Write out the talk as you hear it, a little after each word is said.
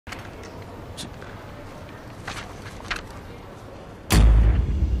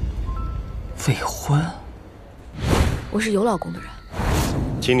未婚？我是有老公的人。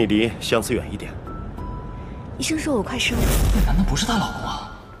请你离相思远一点。医生说我快生了。那难道不是她老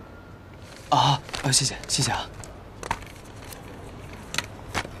公啊？谢谢谢谢啊。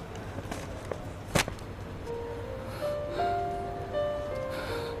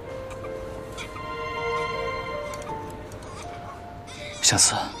相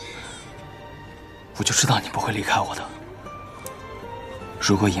思，我就知道你不会离开我的。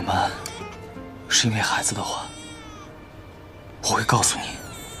如果隐瞒是因为孩子的话，我会告诉你，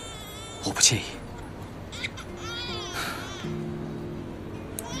我不介意。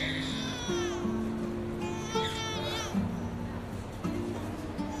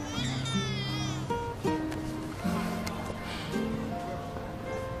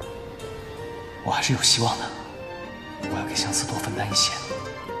我还是有希望的。我要给相思多分担一些，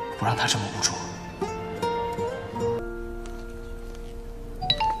不让她这么无助。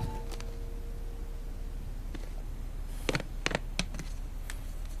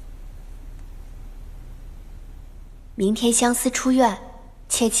明天相思出院，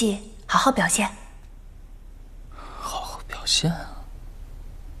切记好好表现。好好表现啊！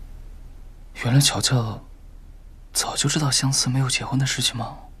原来乔乔早就知道相思没有结婚的事情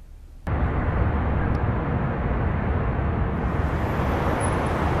吗？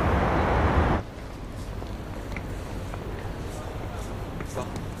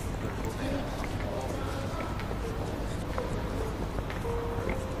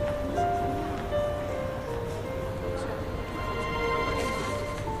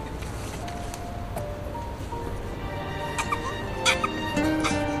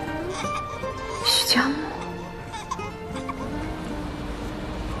佳木，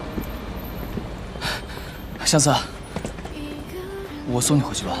相思，我送你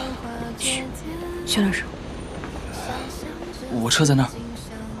回去吧。去，薛老师，我车在那儿。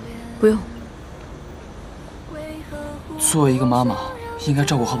不用。作为一个妈妈，应该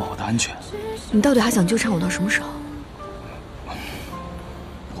照顾好宝宝的安全。你到底还想纠缠我到什么时候？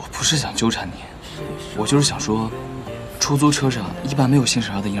我不是想纠缠你，我就是想说，出租车上一般没有新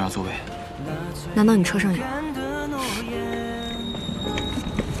生儿的婴儿座位。难道你车上有？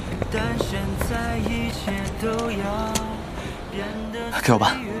给我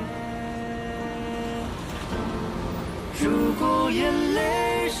吧。如果眼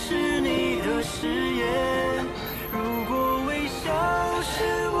泪是你的誓言，如果微笑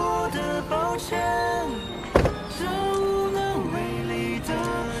是我的抱歉，这无能为力的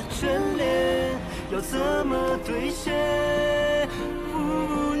眷恋要怎么兑现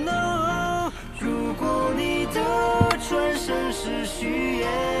？No， 如果你的转身是虚言，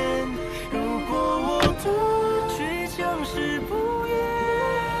如果我的倔强是不愿，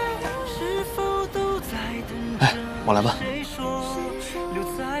是否都在等着？我来吧。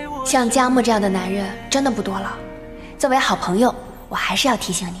像佳木这样的男人真的不多了。作为好朋友，我还是要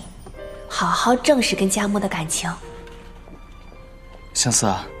提醒你，好好正视跟佳木的感情。相思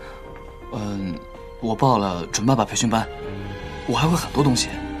啊，我报了准爸爸培训班，我还会很多东西。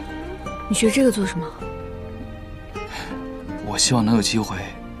你学这个做什么？我希望能有机会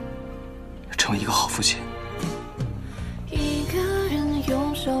成为一个好父亲。一个人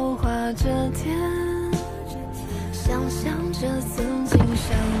用手画着天，想象着曾经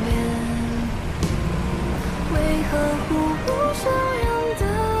相恋，为何互不相让的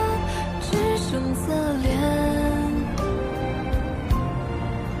只剩侧脸？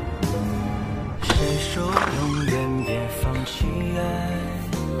谁说永远别放弃爱？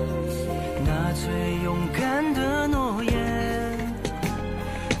那最勇敢的诺言，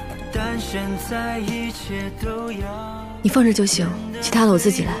但现在一切都要。你放这就行，其他的我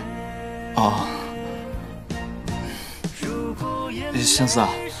自己来。哦。相思啊，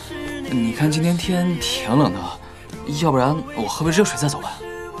你看今天天挺冷的，要不然我喝杯热水再走吧。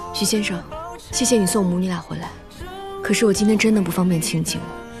徐先生，谢谢你送我母女俩回来，可是我今天真的不方便亲近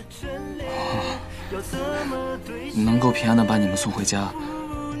能够平安的把你们送回家，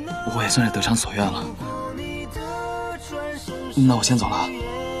我也算是得偿所愿了。那我先走了啊，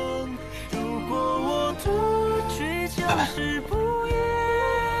拜拜。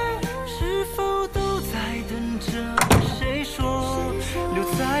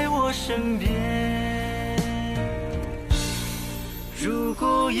身边，如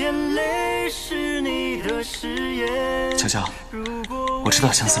果眼泪是你的誓言。乔乔，我知道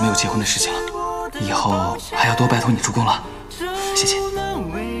相思没有结婚的事情了，以后还要多拜托你助攻了，谢谢。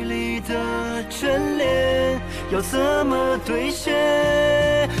要怎么兑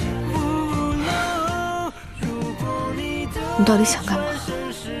现？你到底想干嘛？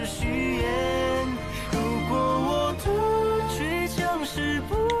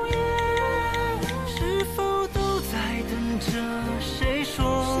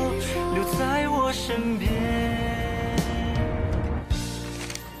身边。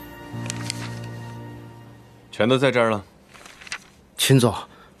全都在这儿了。秦总，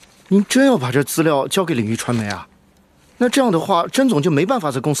您真要把这资料交给领域传媒啊？那这样的话，甄总就没办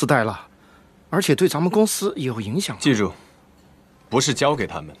法在公司待了，而且对咱们公司也有影响。记住，不是交给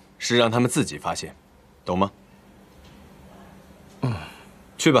他们，是让他们自己发现，懂吗？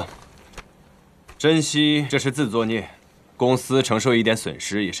去吧。珍惜，这是自作孽，公司承受一点损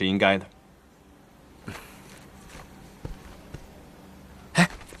失也是应该的。哎，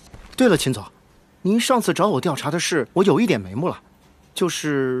对了，秦总，您上次找我调查的事，我有一点眉目了，就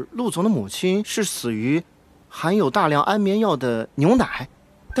是陆总的母亲是死于含有大量安眠药的牛奶，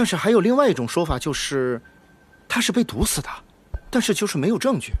但是还有另外一种说法，就是她是被毒死的，但是就是没有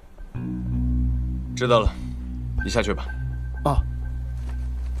证据。知道了，你下去吧。哦。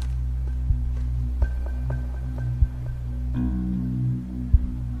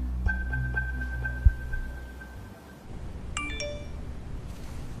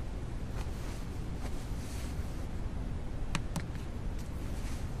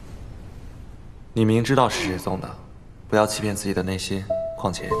你明知道是谁送的，不要欺骗自己的内心。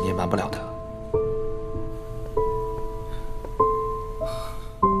况且你也瞒不了他。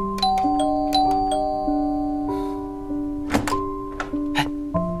哎，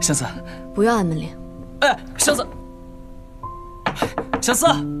相思，不要按门铃。哎，相思，相思，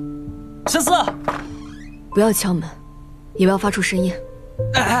相思，不要敲门，也不要发出声音。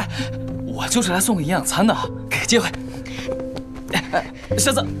哎哎，我就是来送个营养餐的，给个机会。哎，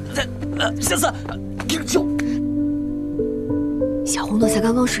相思，相思，就小红豆才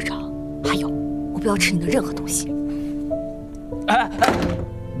刚刚睡着，还有，我不要吃你的任何东西。哎哎，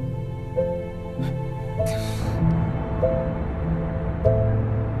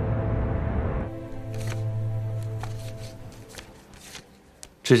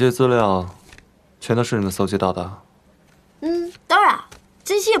这些资料全都是你们搜集到的？当然，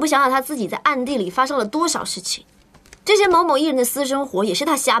珍惜也不想想他自己在暗地里发生了多少事情。这些某某艺人的私生活也是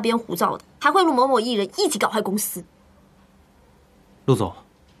他瞎编胡造的，还贿赂某某艺人一起搞坏公司。陆总，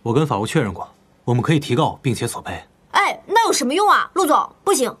我跟法务确认过，我们可以提告并且索赔。哎，那有什么用啊，陆总？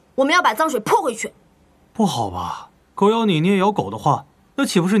不行，我们要把脏水泼回去。不好吧？狗咬你，你也咬狗的话，那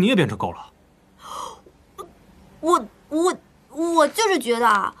岂不是你也变成狗了？我就是觉得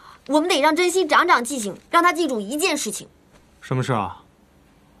啊，我们得让珍惜长长记性，让他记住一件事情：什么事啊？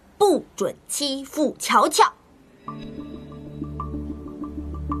不准欺负乔乔。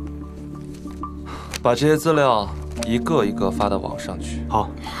把这些资料一个一个发到网上去。好。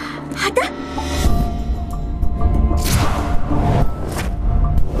好的。